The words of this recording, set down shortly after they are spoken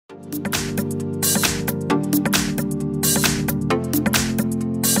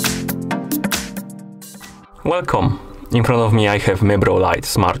Welcome! In front of me I have Mibro Lite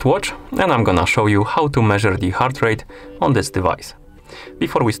smartwatch, and I'm gonna show you how to measure the heart rate on this device.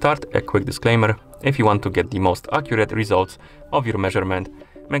 Before we start, a quick disclaimer: if you want to get the most accurate results of your measurement,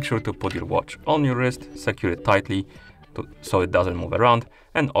 make sure to put your watch on your wrist, secure it tightly so it doesn't move around,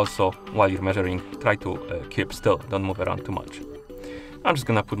 and also while you're measuring, try to keep still, don't move around too much. I'm just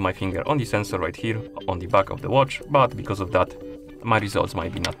gonna put my finger on the sensor right here on the back of the watch, but because of that my results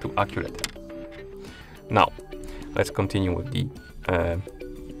might be not too accurate. Now let's continue with the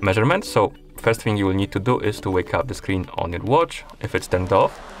measurement. So first thing you will need to do is to wake up the screen on your watch if it's turned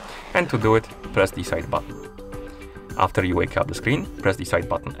off, and to do it, press the side button. After you wake up the screen, press the side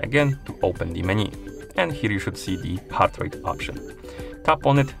button again to open the menu, and here you should see the heart rate option. Tap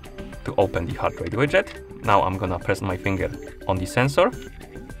on it to open the heart rate widget. Now I'm gonna press my finger on the sensor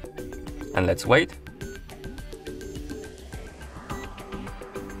and let's wait.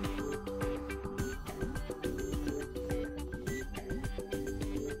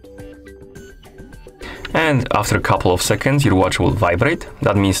 And after a couple of seconds, your watch will vibrate.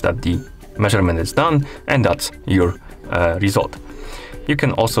 That means that the measurement is done, and that's your result. You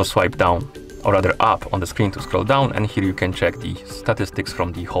can also swipe down, or rather up on the screen to scroll down, and here you can check the statistics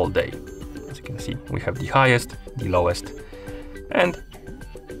from the whole day. As you can see, we have the highest, the lowest, and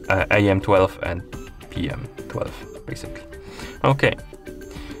AM 12 and PM 12, basically. Okay,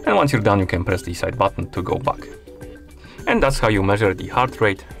 and once you're done, you can press the side button to go back. And that's how you measure the heart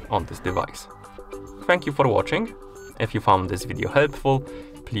rate on this device. Thank you for watching. If you found this video helpful,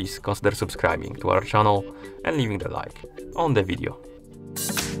 please consider subscribing to our channel and leaving a like on the video.